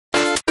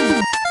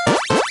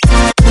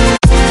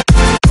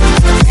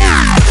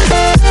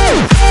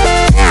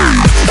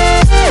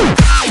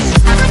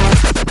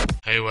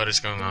is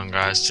going on,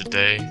 guys?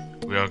 Today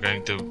we are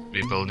going to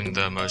be building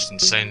the most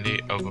insanely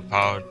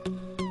overpowered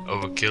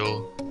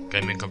overkill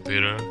gaming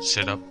computer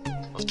setup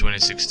of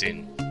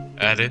 2016.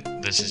 Added,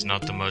 this is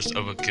not the most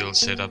overkill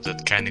setup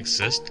that can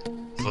exist.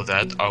 For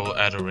that I will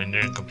add a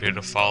rendering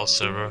computer, file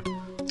server,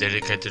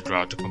 dedicated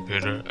router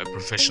computer, a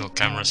professional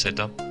camera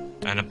setup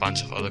and a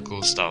bunch of other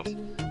cool stuff.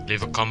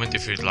 Leave a comment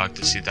if you'd like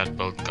to see that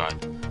build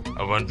guide.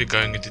 I won't be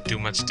going into too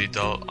much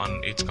detail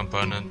on each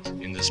component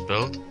in this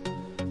build.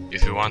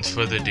 If you want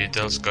further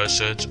details, go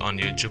search on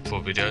YouTube for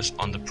videos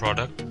on the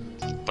product.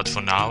 But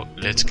for now,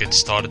 let's get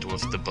started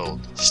with the build.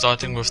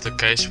 Starting with the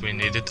case, we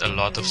needed a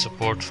lot of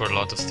support for a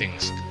lot of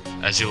things,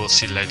 as you will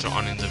see later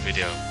on in the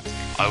video.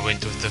 I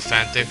went with the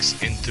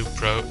Fantex Into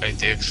Pro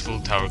 80X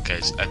full tower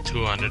case at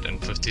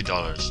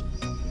 $250.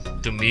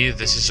 To me,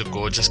 this is a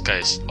gorgeous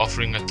case,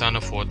 offering a ton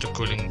of water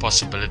cooling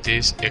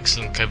possibilities,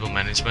 excellent cable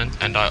management,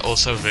 and I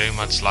also very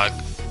much like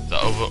the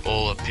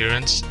overall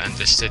appearance and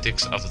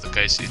aesthetics of the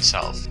case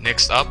itself.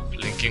 Next up,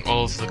 linking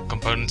all of the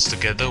components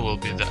together, will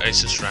be the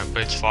Asus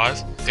Rampage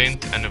 5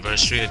 10th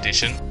Anniversary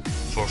Edition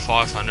for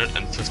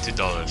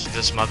 $550.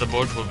 This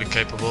motherboard will be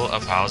capable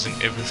of housing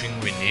everything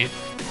we need,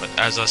 but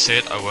as I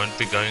said, I won't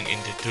be going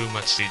into too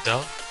much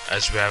detail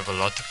as we have a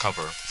lot to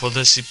cover. For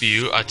the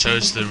CPU, I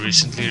chose the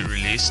recently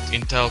released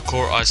Intel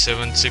Core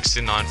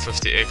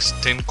i7-6950X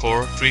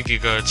 10-core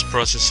 3GHz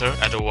processor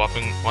at a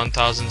whopping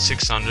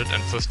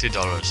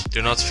 $1,650.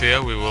 Do not fear,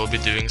 we will be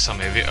doing some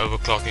heavy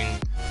overclocking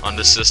on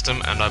the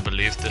system, and I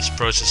believe this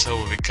processor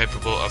will be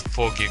capable of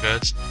 4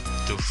 GHz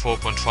to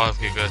 4.5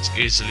 GHz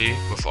easily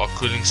with our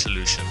cooling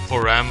solution.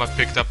 For RAM, I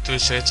picked up two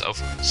sets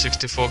of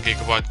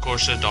 64GB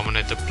Corsair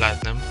Dominator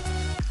Platinum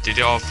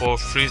DDR4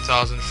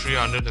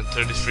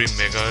 3333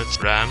 MHz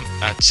RAM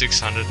at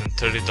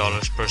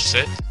 $630 per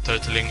set,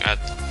 totaling at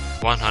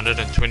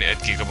 128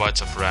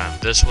 GB of RAM.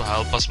 This will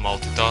help us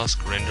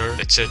multitask, render,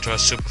 etc.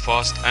 super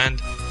fast,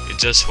 and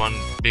it's just one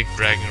big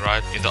bragging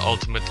right in the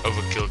ultimate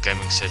overkill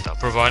gaming setup.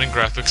 Providing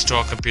graphics to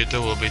our computer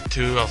will be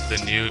two of the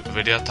new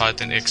NVIDIA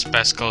Titan X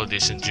Pascal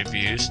Edition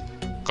GPUs,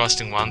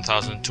 costing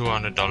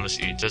 $1,200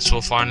 each. This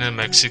will finally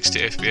make 60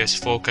 FPS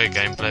 4K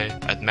gameplay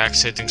at max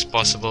settings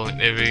possible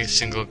in every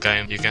single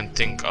game you can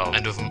think of,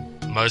 and with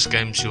most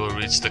games you will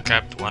reach the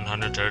capped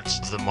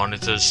 100Hz of the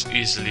monitors,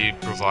 easily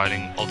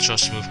providing ultra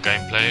smooth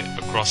gameplay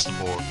across the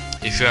board.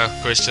 If you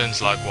have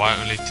questions like why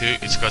only two,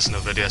 it's because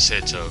NVIDIA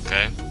said so,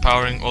 okay?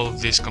 Powering all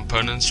of these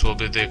components will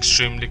be the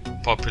extremely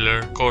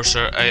popular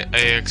Corsair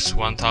AX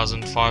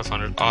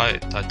 1500i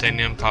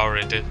titanium power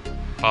rated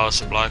power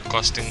supply,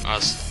 costing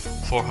us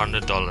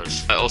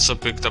 $400. I also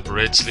picked up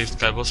red sleeved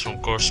cables from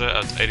Corsair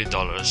at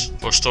 $80.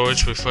 For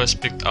storage, we first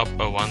picked up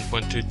a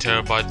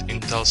 1.2TB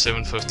Intel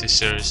 750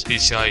 series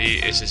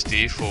PCIe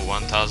SSD for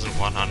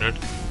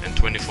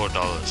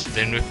 $1,124.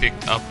 Then we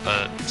picked up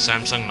a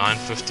Samsung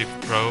 950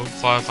 Pro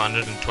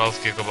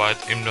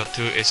 512GB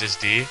M.2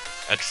 SSD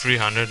at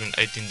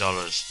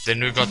 $318. Then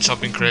we got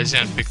shopping crazy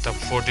and picked up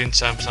 14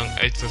 Samsung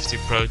 850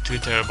 Pro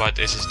 2TB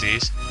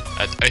SSDs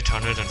at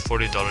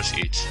 $840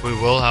 each. We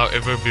will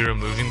however be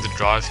removing the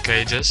drive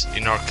cages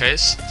in our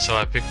case, so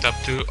I picked up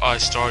two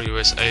iStar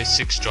USA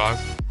 6 drive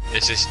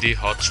SSD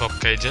hot swap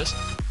cages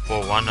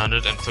for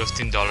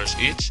 $115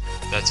 each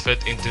that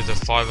fit into the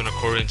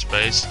 5¼ inch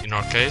base in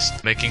our case,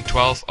 making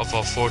 12 of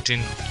our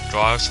 14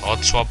 drives hot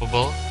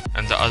swappable,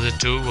 and the other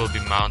two will be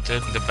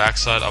mounted in the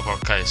backside of our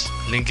case.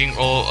 Linking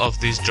all of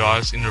these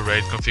drives in a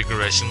RAID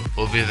configuration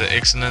will be the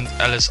excellent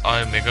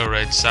LSI Mega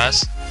RAID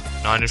SAS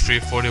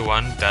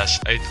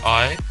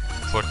 9341-8i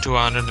for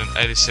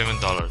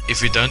 $287.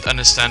 If you don't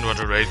understand what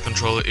a RAID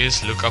controller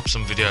is, look up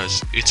some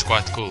videos, it's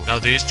quite cool. Now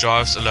these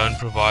drives alone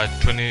provide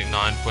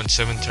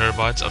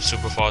 29.7TB of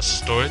super fast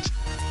storage,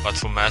 but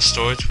for mass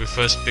storage we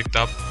first picked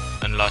up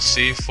an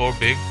LaCie 4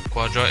 big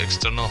Quadra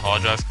external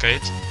hard drive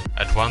cage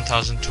at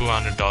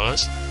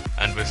 $1,200,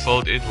 and we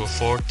filled it with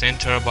 4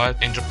 10TB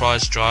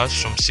enterprise drives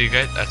from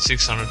Seagate at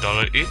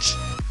 $600 each,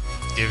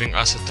 giving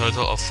us a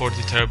total of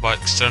 40TB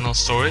external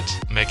storage,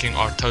 making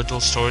our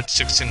total storage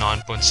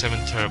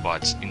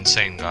 69.7TB.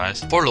 Insane,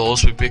 guys. For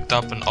lols, we picked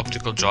up an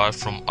optical drive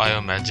from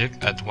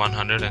IOMagic at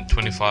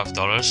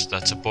 $125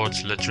 that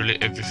supports literally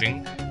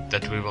everything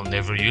that we will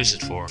never use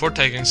it for. For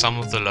taking some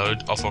of the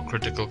load of our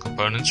critical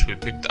components, we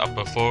picked up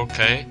a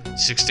 4K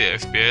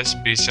 60fps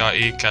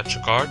PCIe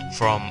capture card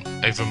from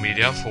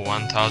AverMedia for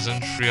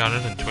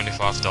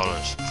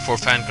 $1,325. For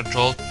fan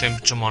control,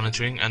 temperature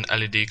monitoring and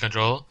LED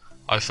control,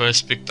 I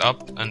first picked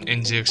up an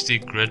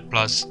NZXT Grid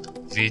Plus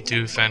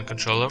V2 fan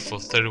controller for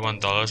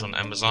 $31 on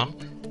Amazon,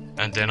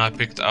 and then I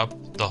picked up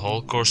the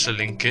whole Corsair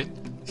Link kit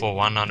for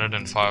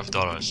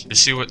 $105. To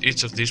see what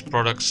each of these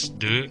products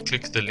do,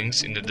 click the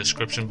links in the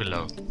description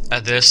below.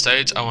 At this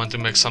stage, I want to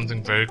make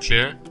something very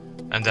clear,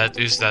 and that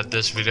is that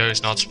this video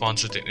is not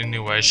sponsored in any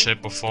way,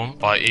 shape or form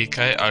by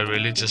EK. I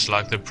really just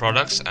like the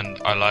products and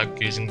I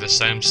like using the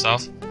same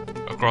stuff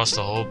across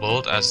the whole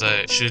build, as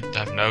they should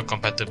have no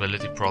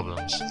compatibility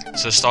problems.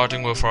 So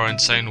starting with our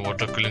insane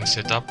water cooling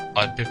setup,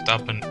 I picked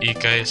up an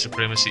EK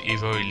Supremacy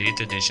Evo Elite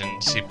Edition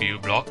CPU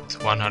block,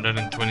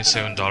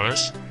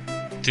 $127.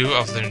 2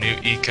 of the new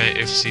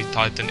EKFC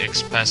Titan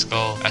X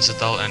Pascal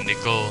acetal and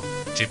nickel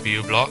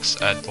GPU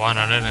blocks at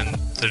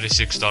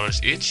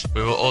 $136 each.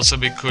 We will also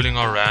be cooling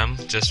our RAM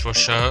just for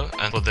show,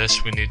 and for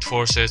this we need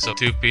 4 sets of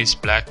 2-piece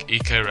black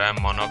EK RAM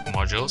monoc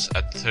modules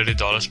at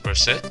 $30 per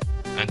set,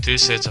 and 2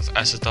 sets of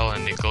acetal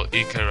and nickel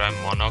EK RAM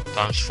monoc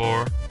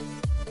x4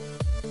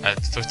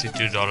 at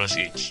 $52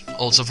 each.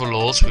 Also for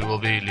LOLs, we will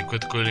be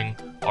liquid cooling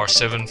our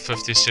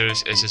 750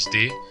 series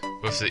SSD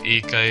with the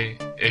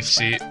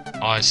EKFC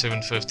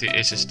i750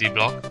 SSD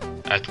block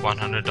at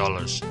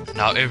 $100.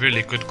 Now every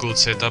liquid cooled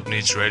setup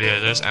needs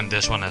radiators, and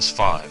this one has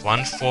 5.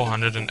 One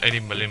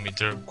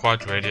 480mm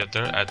quad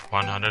radiator at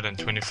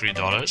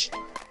 $123,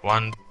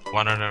 one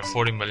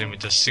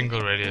 140mm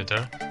single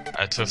radiator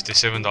at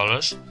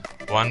 $57,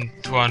 one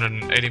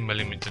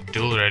 280mm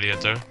dual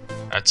radiator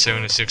at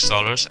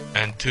 $76,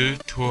 and 2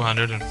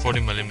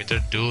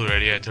 240mm dual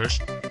radiators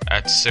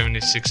at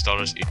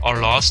 $76 each.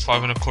 Our last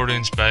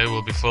 5.25" bay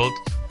will be filled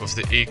with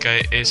the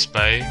EKS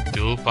Bay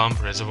dual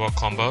pump reservoir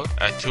combo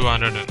at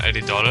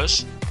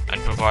 $280,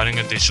 and providing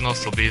additional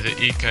will be the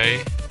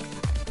EK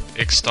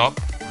X-Top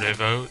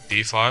Revo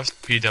D5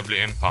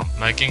 PWM pump.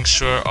 Making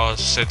sure our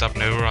setup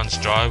never runs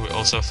dry, we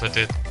also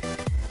fitted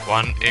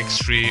one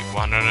X-Free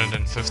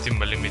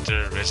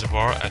 150mm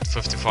reservoir at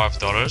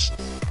 $55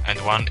 and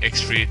one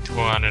X-Free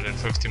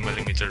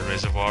 250mm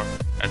reservoir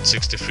at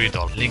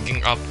 $63.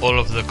 Linking up all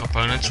of the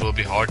components will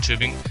be hard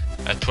tubing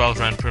at 12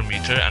 Rand per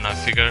meter, and I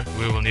figure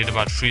we will need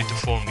about 3 to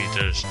 4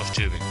 meters of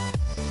tubing.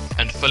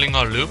 And filling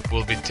our loop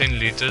will be 10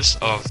 liters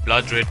of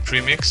blood red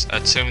premix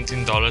at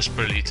 $17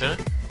 per liter,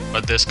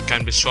 but this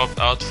can be swapped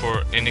out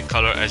for any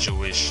color as you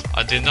wish.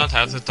 I did not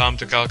have the time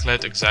to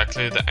calculate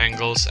exactly the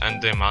angles and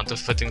the amount of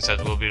fittings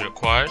that will be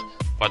required,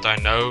 but I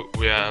know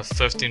we have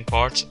 15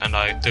 parts and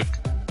I took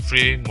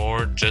 3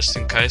 more just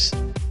in case,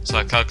 so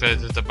I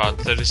calculated about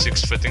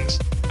 36 fittings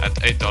at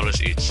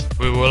 $8 each.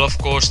 We will of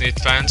course need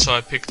fans, so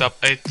I picked up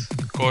 8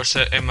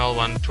 Corsair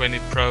ML120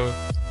 Pro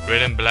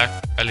red and black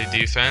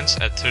LED fans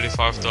at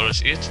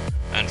 $35 each,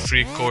 and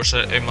 3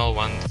 Corsair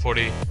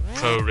ML140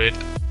 Pro red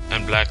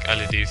and black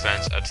LED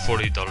fans at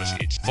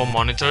 $40 each. For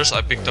monitors,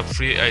 I picked up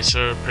 3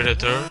 Acer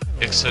Predator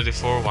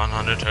X34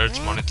 100Hz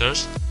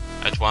monitors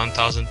at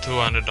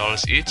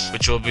 $1,200 each,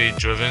 which will be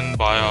driven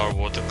by our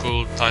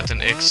water-cooled Titan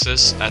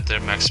X's at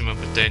their maximum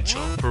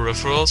potential.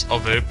 Peripherals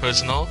are very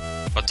personal,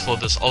 but for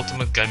this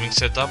ultimate gaming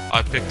setup,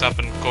 I picked up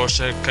an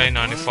Corsair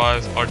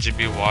K95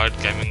 RGB wired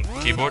gaming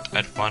keyboard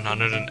at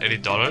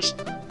 $180,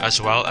 as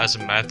well as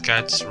a Mad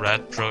Catz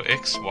Rad Pro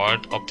X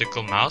wired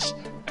optical mouse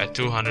at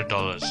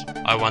 $200.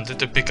 I wanted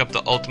to pick up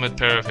the ultimate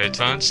pair of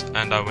headphones,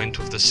 and I went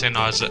with the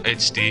Sennheiser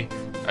HD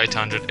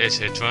 800S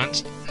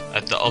headphones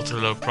at the ultra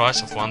low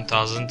price of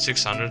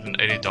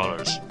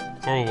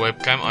 $1,680. For a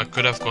webcam, I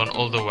could have gone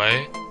all the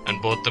way and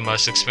bought the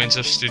most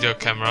expensive studio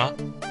camera,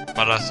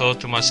 but I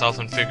thought to myself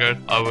and figured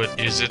I would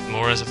use it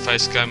more as a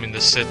face cam in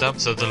this setup,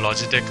 so the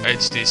Logitech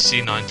HD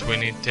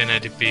C920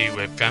 1080p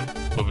webcam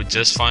will be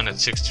just fine at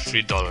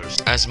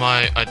 $63. As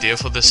my idea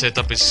for the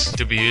setup is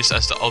to be used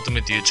as the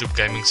ultimate YouTube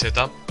gaming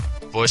setup,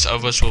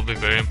 voiceovers will be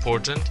very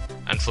important,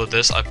 and for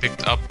this I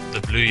picked up the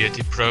Blue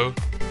Yeti Pro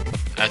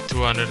at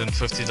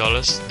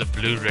 $250, the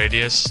Blue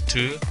Radius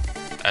 2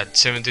 at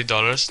 $70,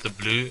 the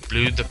Blue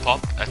the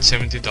Pop at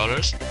 $70,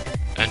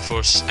 and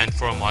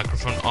for a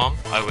microphone arm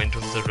I went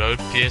with the Rode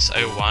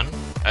PSA-1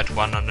 at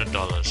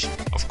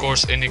 $100. Of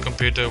course, any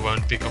computer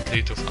won't be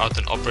complete without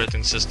an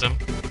operating system,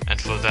 and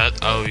for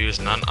that I will use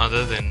none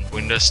other than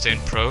Windows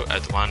 10 Pro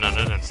at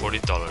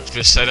 $140. If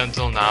you stayed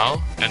until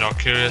now and are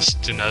curious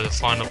to know the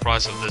final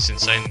price of this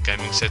insane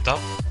gaming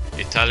setup,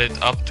 it tallied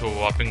up to a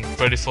whopping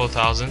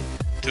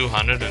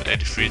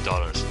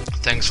 $34,283.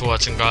 Thanks for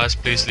watching guys,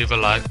 please leave a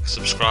like,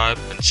 subscribe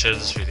and share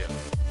this video.